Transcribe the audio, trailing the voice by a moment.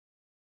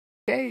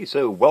Okay,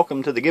 so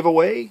welcome to the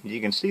giveaway.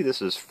 You can see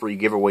this is free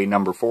giveaway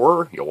number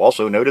 4. You'll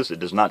also notice it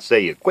does not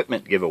say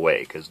equipment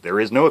giveaway because there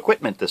is no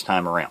equipment this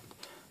time around.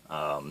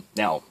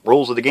 Now,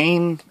 rules of the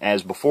game,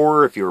 as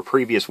before, if you're a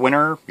previous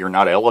winner, you're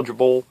not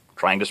eligible,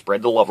 trying to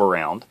spread the love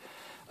around.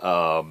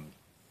 If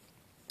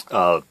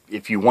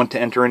you want to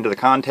enter into the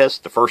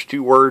contest, the first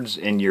 2 words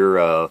in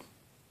your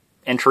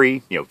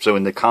entry, so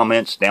in the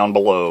comments down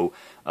below,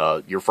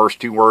 your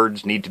first 2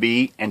 words need to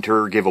be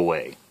enter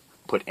giveaway.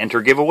 Put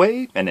enter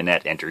giveaway, and then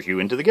that enters you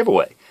into the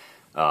giveaway.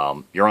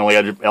 You're only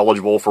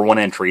eligible for 1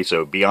 entry,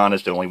 so be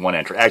honest, only 1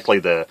 entry. Actually,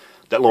 that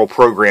little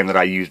program that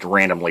I use to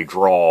randomly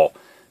draw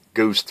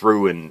goes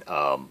through and,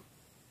 so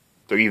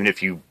even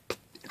if you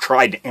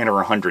tried to enter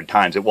 100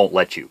 times, it won't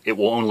let you. It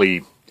will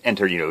only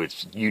enter,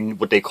 it's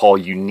what they call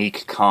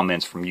unique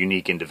comments from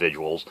unique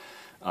individuals.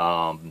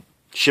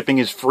 Shipping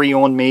is free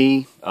on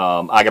me.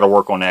 I got to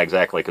work on that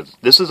exactly because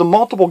this is a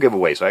multiple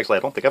giveaway. So actually, I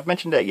don't think I've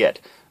mentioned that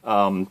yet.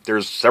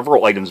 There's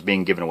several items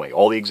being given away,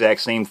 all the exact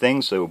same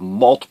thing. So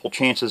multiple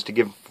chances to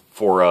give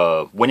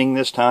for winning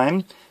this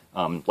time.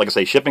 Like I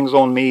say, shipping's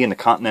on me in the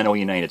continental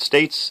United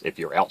States. If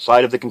you're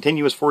outside of the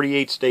continuous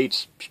 48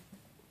 states,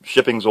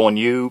 shipping's on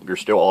you. You're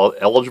still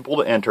eligible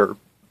to enter.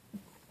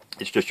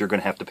 It's just you're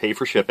going to have to pay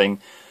for shipping.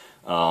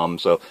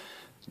 So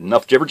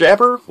enough jibber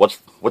jabber.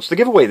 What's the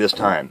giveaway this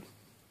time?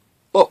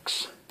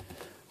 Books.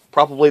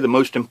 Probably the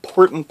most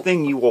important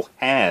thing you will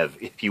have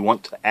if you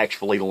want to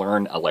actually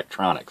learn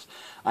electronics.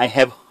 I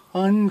have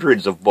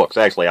hundreds of books.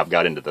 Actually, I've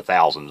got into the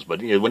thousands,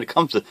 but when it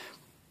comes to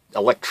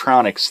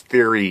electronics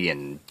theory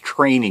and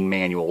training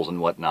manuals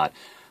and whatnot,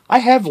 I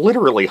have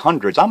literally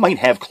hundreds. I might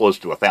have close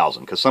to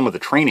 1,000 because some of the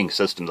training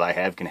systems I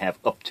have can have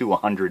up to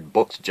 100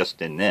 books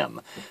just in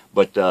them.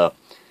 But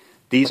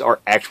these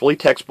are actually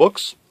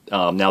textbooks.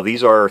 Now,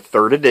 these are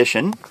 3rd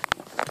edition.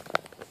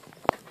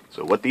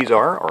 So what these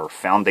are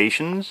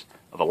Foundations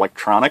of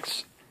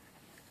Electronics,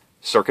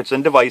 Circuits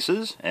and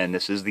Devices, and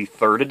this is the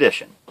 3rd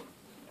edition.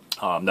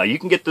 Now you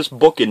can get this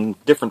book in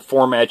different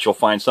formats. You'll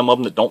find some of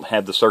them that don't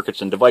have the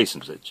circuits and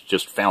devices. It's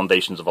just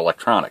Foundations of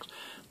Electronics.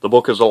 The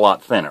book is a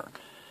lot thinner.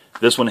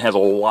 This one has a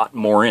lot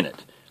more in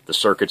it, the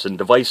Circuits and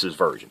Devices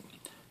version.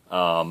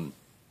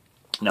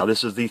 Now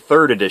this is the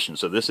 3rd edition,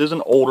 so this is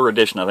an older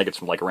edition. I think it's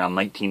from like around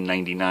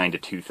 1999 to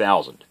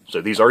 2000. So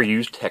these are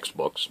used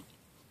textbooks.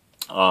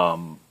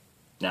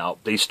 Now,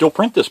 they still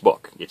print this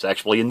book. It's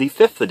actually in the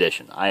 5th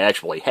edition. I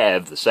actually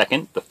have the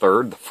 2nd, the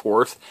 3rd, the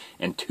 4th,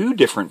 and 2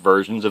 different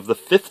versions of the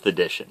 5th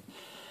edition.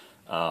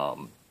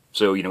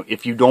 So,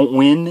 if you don't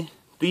win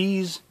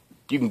these,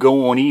 you can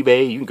go on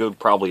eBay. You can go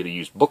probably to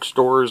used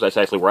bookstores. That's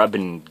actually where I've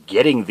been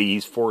getting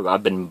these for.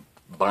 I've been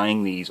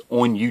buying these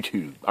on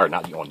YouTube. Or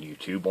not on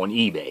YouTube, on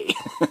eBay.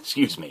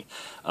 Excuse me.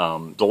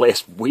 The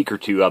last week or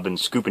 2, I've been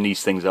scooping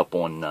these things up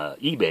on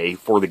eBay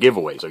for the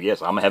giveaway. So,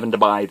 yes, I'm having to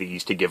buy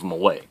these to give them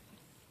away.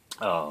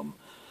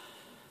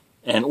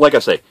 And like I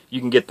say, you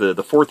can get the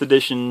 4th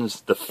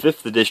editions. The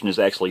 5th edition is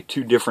actually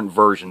 2 different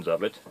versions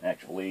of it.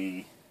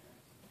 Actually,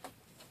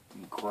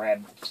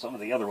 grab some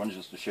of the other ones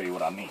just to show you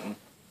what I mean.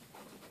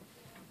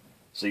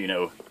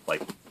 So,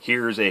 like,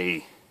 here's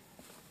a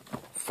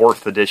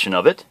 4th edition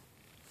of it.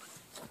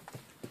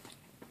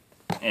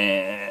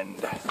 And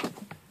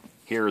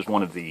here's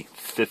one of the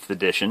 5th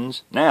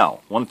editions. Now,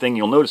 one thing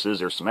you'll notice is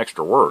there's some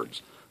extra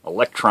words.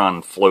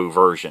 Electron flow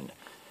version.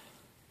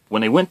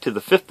 When they went to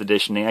the 5th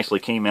edition, they actually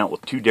came out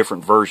with 2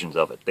 different versions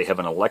of it. They have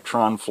an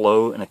electron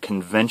flow and a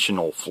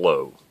conventional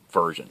flow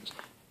versions.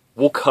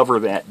 We'll cover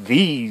that.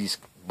 These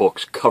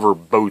books cover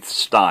both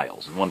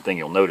styles. And one thing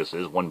you'll notice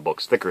is one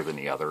book's thicker than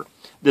the other.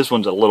 This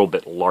one's a little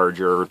bit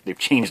larger. They've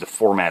changed the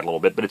format a little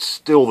bit, but it's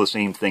still the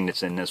same thing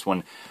that's in this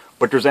one.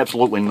 But there's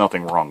absolutely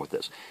nothing wrong with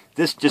this.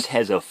 This just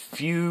has a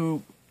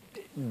few,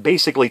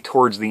 basically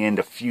towards the end,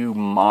 a few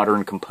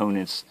modern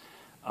components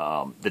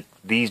that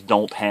these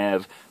don't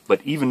have.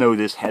 But even though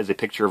this has a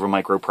picture of a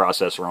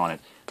microprocessor on it,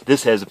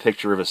 this has a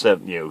picture of a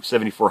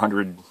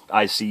 7400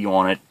 IC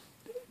on it.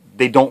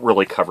 They don't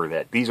really cover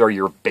that. These are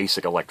your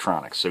basic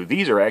electronics. So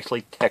these are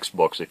actually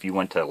textbooks. If you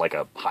went to like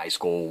a high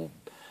school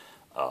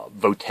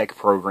VOTEC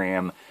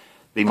program,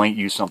 they might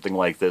use something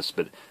like this.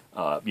 But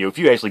if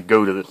you actually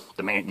go to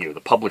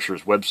the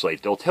publisher's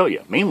website, they'll tell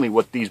you mainly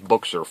what these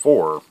books are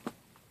for.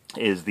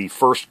 Is the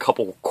first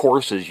couple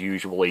courses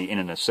usually in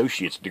an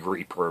associate's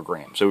degree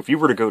program. So if you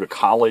were to go to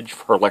college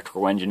for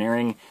electrical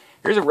engineering,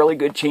 there's a really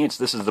good chance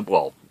this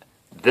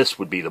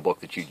would be the book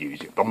that you'd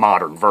use, the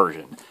modern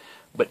version.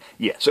 But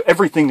yeah, so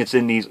everything that's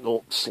in these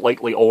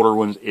slightly older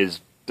ones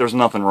there's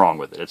nothing wrong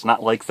with it. It's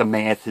not like the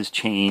math has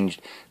changed.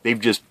 They've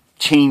just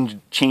changed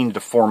the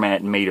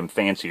format and made them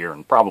fancier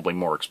and probably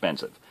more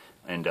expensive.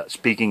 And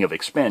speaking of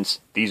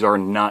expense, these are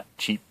not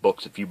cheap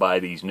books if you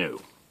buy these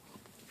new.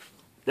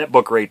 That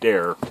book right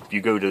there, if you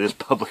go to this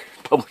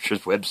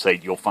publisher's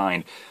website, you'll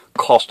find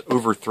cost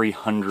over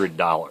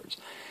 $300.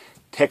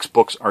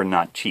 Textbooks are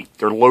not cheap.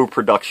 They're low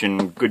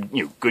production,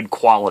 good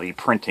quality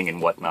printing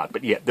and whatnot,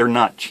 but yeah, they're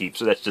not cheap,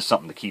 so that's just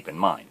something to keep in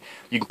mind.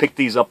 You can pick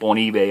these up on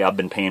eBay. I've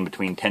been paying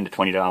between $10 to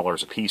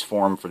 $20 a piece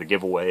for them for the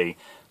giveaway.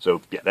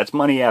 So yeah, that's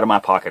money out of my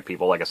pocket,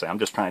 people. Like I say, I'm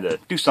just trying to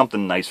do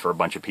something nice for a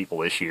bunch of people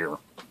this year.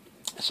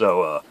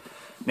 So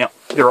now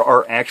there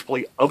are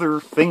actually other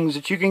things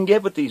that you can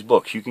get with these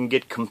books. You can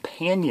get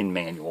companion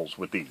manuals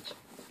with these.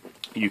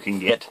 You can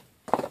get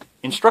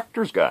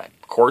instructor's guide.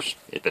 Of course,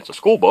 if it's a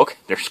school book,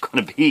 there's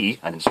going to be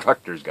an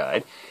instructor's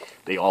guide.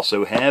 They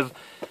also have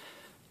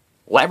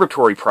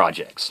laboratory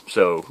projects.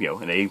 So,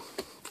 in a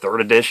third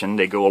edition,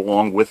 they go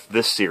along with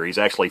this series.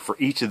 Actually, for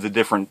each of the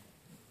different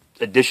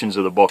editions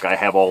of the book, I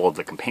have all of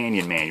the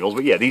companion manuals.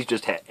 But yeah, these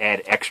just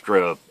add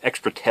extra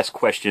test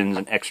questions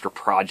and extra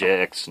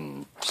projects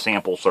and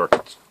sample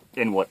circuits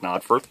and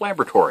whatnot for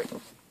laboratory.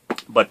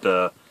 But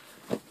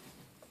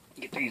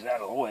get these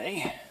out of the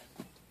way.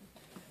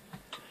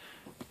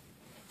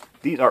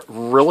 These are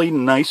really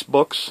nice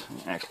books.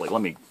 Actually,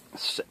 let me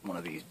set one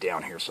of these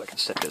down here so I can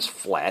set this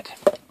flat.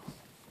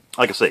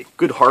 Like I say,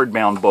 good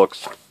hardbound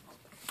books,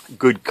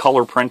 good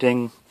color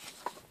printing,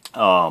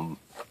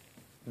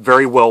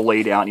 very well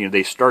laid out.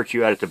 They start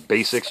you out at the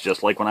basics,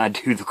 just like when I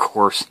do the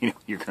course.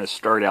 You're going to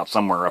start out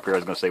somewhere up here, I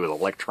was going to say, with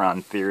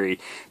electron theory,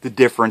 the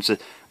different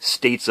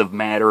states of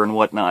matter and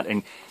whatnot.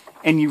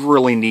 And you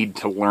really need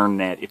to learn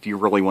that if you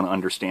really want to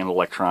understand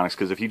electronics,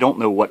 because if you don't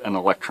know what an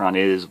electron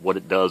is, what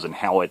it does, and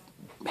how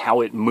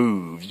it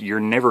moves, you're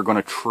never going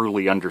to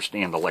truly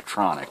understand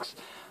electronics.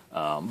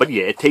 But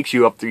yeah, it takes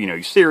you up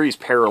through, series,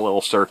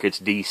 parallel circuits,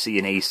 DC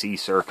and AC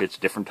circuits,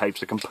 different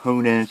types of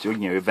components.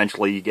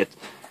 Eventually you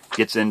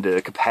gets into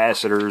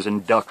capacitors,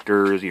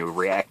 inductors,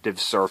 reactive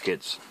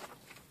circuits.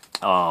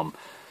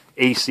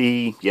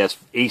 AC, yes,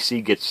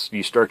 AC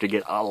you start to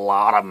get a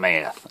lot of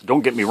math.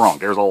 Don't get me wrong,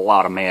 there's a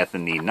lot of math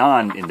in the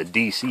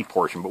DC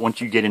portion, but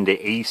once you get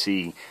into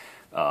AC,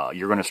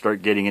 you're going to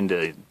start getting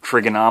into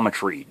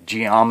trigonometry,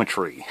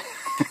 geometry.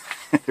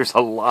 There's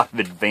a lot of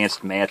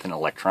advanced math in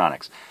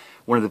electronics.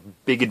 One of the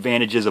big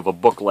advantages of a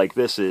book like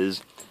this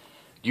is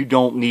you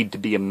don't need to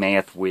be a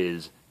math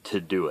whiz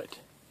to do it.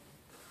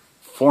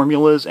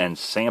 Formulas and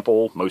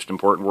sample, most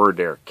important word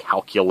there,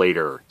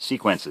 calculator,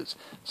 sequences.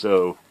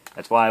 So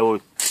that's why I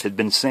had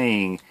been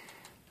saying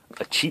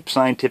a cheap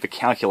scientific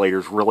calculator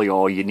is really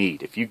all you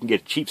need. If you can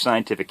get a cheap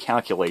scientific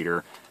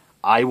calculator,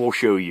 I will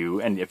show you.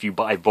 And if you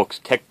buy books,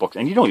 tech books,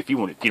 and if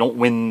you don't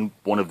win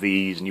one of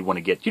these and you want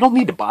to get, you don't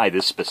need to buy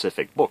this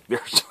specific book.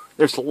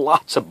 There's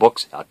lots of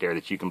books out there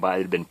that you can buy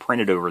that have been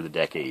printed over the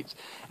decades,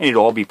 and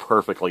it'll all be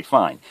perfectly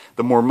fine.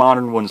 The more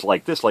modern ones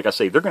like this, like I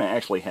say, they're going to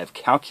actually have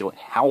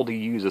how to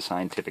use a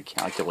scientific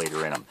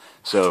calculator in them.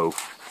 So,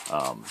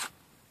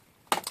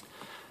 but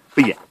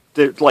yeah,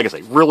 like I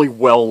say, really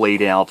well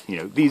laid out.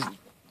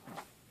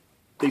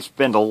 They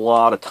spend a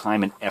lot of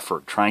time and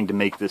effort trying to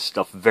make this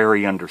stuff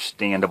very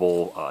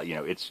understandable.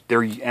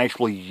 They're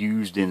actually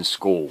used in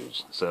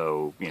schools.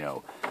 So,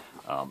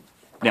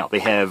 now, they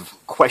have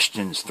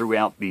questions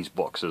throughout these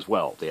books as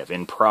well. They have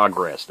in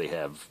progress. They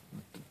have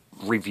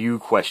review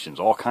questions,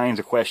 all kinds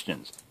of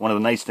questions. One of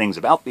the nice things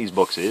about these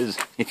books is,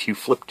 if you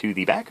flip to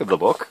the back of the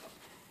book,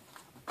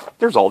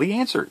 there's all the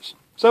answers.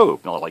 So,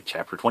 like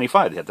Chapter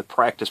 25, they have the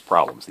practice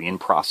problems, the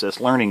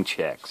in-process learning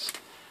checks,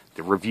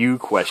 the review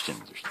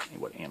questions.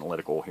 There's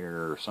analytical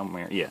here or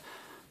somewhere? Yeah.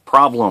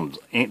 Problems,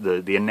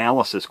 the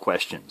analysis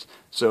questions.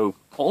 So,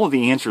 all of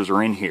the answers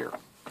are in here.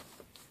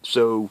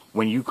 So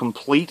when you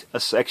complete a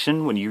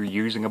section, when you're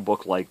using a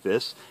book like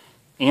this,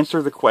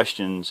 answer the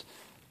questions.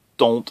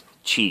 Don't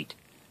cheat.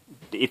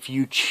 If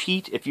you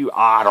cheat,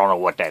 I don't know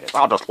what that is,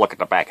 I'll just look at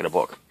the back of the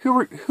book.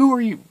 Who are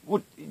you?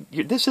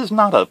 This is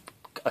not a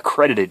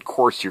accredited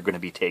course you're going to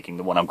be taking,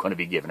 the one I'm going to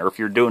be giving, or if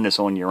you're doing this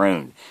on your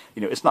own.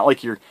 It's not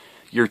like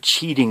you're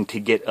cheating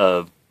to get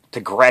to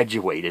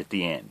graduate at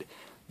the end.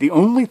 The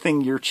only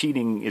thing your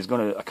cheating is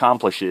going to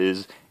accomplish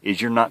is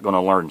you're not going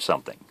to learn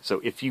something. So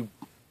if you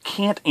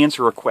can't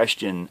answer a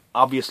question,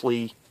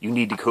 obviously you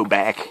need to go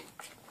back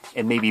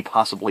and maybe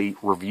possibly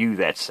review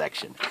that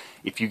section.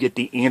 If you get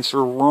the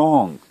answer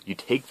wrong, you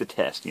take the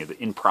test,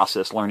 the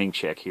in-process learning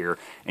check here,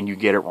 and you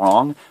get it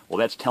wrong, well,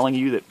 that's telling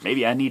you that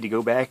maybe I need to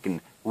go back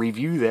and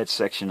review that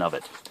section of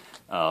it.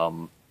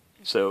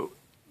 So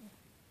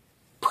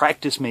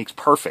practice makes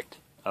perfect.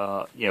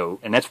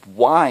 And that's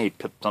why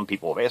some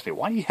people have asked me,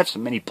 why do you have so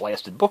many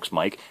blasted books,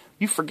 Mike?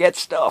 You forget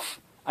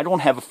stuff. I don't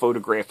have a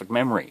photographic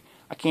memory.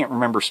 I can't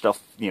remember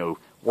stuff,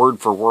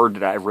 word for word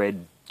that I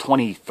read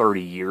 20,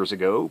 30 years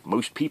ago.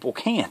 Most people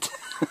can't.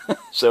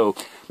 So,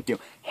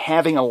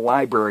 having a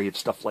library of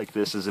stuff like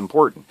this is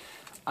important.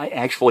 I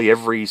actually,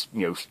 every,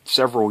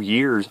 several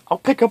years, I'll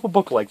pick up a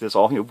book like this.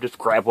 I'll, just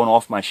grab one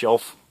off my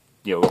shelf,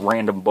 a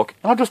random book,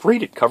 and I'll just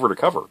read it cover to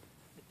cover.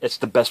 It's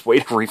the best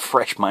way to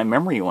refresh my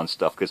memory on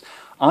stuff, because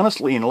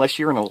honestly, unless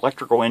you're an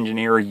electrical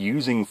engineer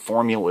using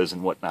formulas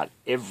and whatnot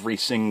every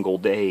single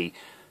day,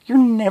 you're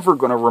never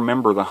going to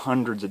remember the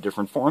hundreds of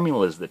different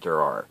formulas that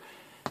there are.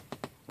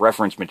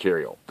 Reference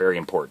material, very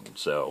important.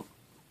 So,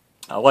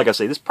 like I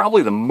say, this is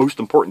probably the most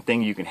important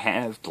thing you can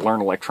have to learn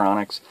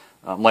electronics.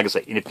 Like I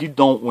say, and if you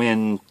don't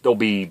win,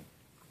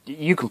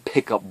 you can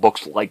pick up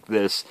books like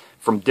this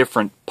from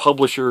different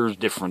publishers,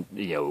 different,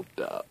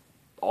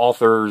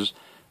 authors.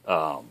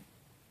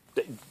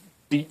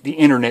 the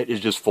internet is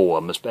just full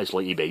of them,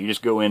 especially eBay. You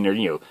just go in there,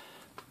 you know,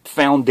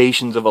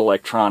 foundations of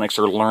electronics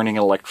or learning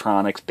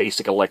electronics,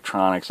 basic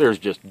electronics. There's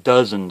just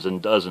dozens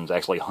and dozens,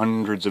 actually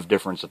hundreds of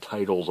different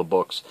titles of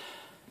books.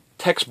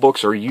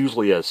 Textbooks are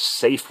usually a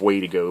safe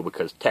way to go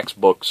because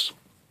textbooks,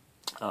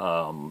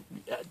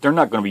 they're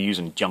not going to be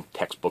using junk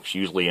textbooks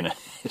usually,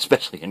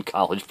 especially in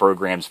college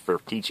programs for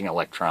teaching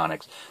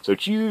electronics. So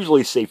it's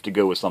usually safe to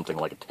go with something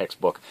like a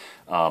textbook.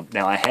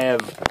 Now I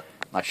have,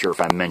 not sure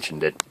if I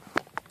mentioned it,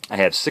 I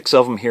have 6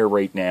 of them here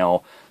right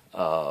now.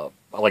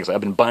 Like I said,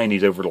 I've been buying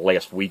these over the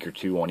last week or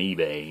two on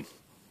eBay.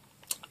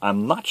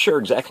 I'm not sure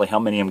exactly how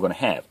many I'm going to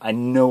have. I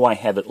know I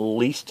have at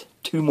least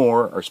 2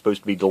 more are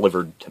supposed to be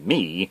delivered to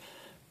me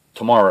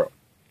tomorrow,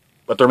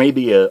 but there may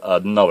be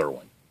another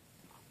one.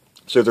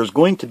 So there's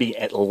going to be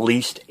at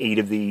least 8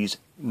 of these,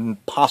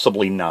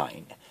 possibly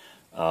 9.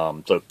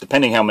 So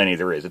depending how many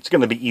there is, it's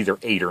going to be either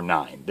 8 or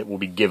 9 that will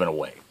be given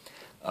away.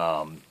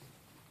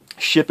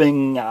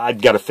 Shipping,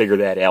 I've got to figure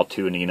that out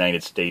too in the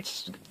United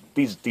States.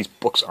 These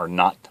books are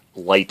not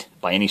light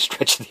by any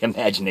stretch of the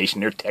imagination.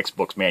 They're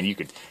textbooks, man. You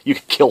could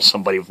kill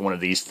somebody with one of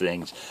these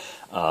things.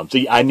 So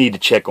I need to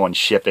check on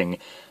shipping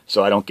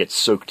so I don't get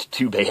soaked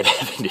too bad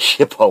having to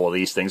ship all of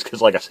these things.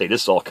 Because like I say,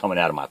 this is all coming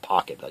out of my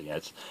pocket.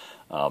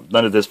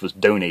 None of this was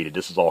donated.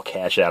 This is all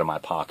cash out of my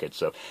pocket.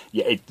 So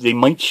yeah, they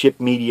might ship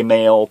media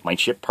mail, might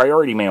ship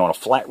priority mail on a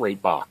flat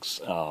rate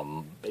box.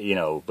 You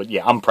know, but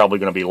yeah, I'm probably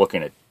going to be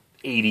looking at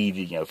 80.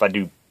 You know, if I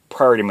do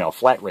priority mail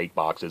flat rate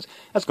boxes,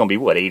 that's going to be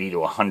what, $80 to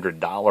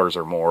 $100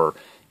 or more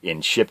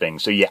in shipping.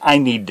 So yeah, I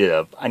need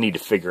to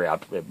figure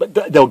out, but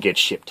they'll get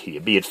shipped to you,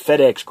 be it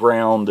FedEx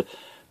ground,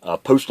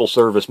 postal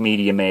service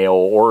media mail,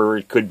 or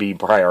it could be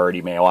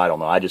priority mail. I don't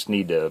know. I just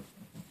need to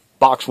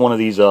box one of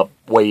these up,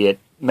 weigh it,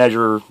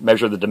 measure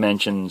the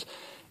dimensions,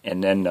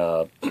 and then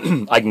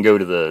I can go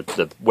to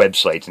the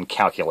websites and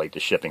calculate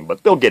the shipping,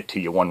 but they'll get to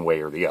you one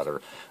way or the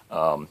other.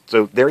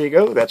 So there you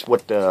go. That's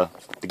what the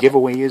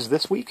giveaway is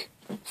this week.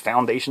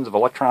 Foundations of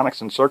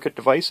Electronics and Circuit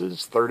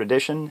Devices, 3rd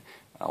edition.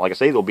 Like I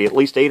say, there'll be at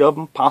least 8 of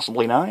them,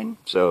 possibly 9.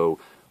 So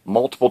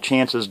multiple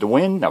chances to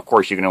win. Now, of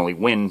course, you can only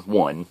win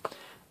 1.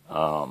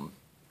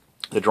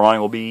 The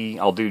drawing will be,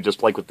 I'll do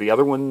just like with the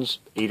other ones,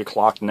 8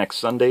 o'clock next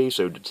Sunday.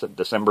 So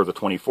December the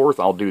 24th,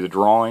 I'll do the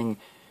drawing.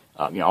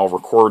 You know, I'll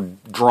record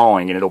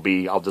drawing, and it'll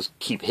be, I'll just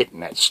keep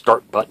hitting that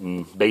start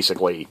button,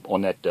 basically,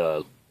 on that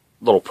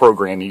little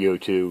program you go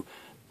to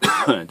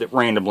that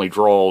randomly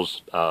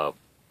draws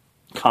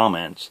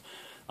comments.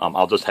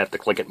 I'll just have to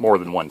click it more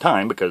than one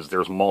time because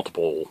there's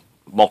multiple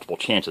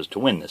chances to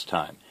win this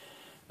time.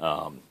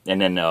 And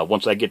then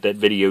once I get that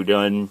video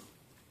done,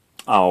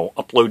 I'll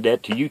upload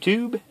that to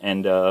YouTube,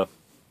 and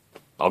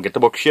I'll get the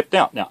book shipped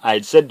out. Now, I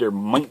had said there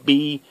might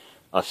be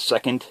a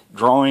second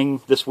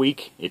drawing this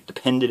week. It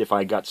depended if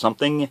I got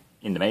something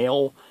in the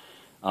mail.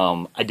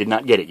 I did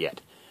not get it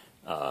yet.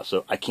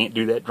 So I can't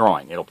do that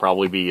drawing. It'll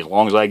probably be, as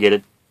long as I get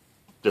it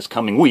this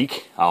coming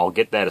week, I'll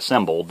get that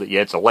assembled. But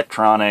yeah, it's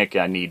electronic.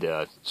 I need,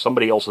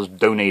 somebody else is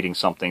donating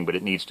something, but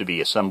it needs to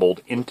be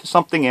assembled into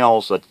something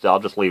else. I'll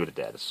just leave it at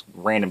that. It's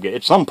random.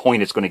 At some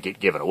point, it's going to get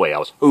given away. I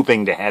was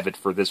hoping to have it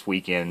for this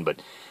weekend,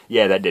 but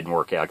yeah, that didn't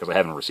work out because I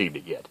haven't received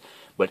it yet.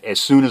 But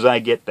as soon as I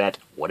get that,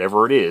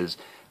 whatever it is,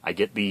 I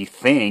get the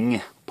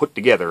thing put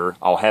together,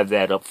 I'll have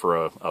that up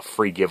for a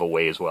free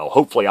giveaway as well.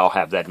 Hopefully I'll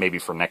have that maybe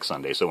for next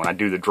Sunday. So when I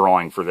do the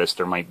drawing for this,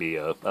 there might be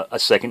a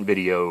second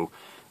video.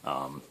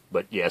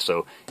 But yeah,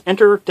 so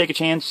enter, take a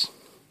chance.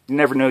 You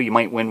never know, you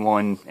might win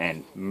one,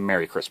 and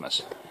Merry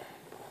Christmas.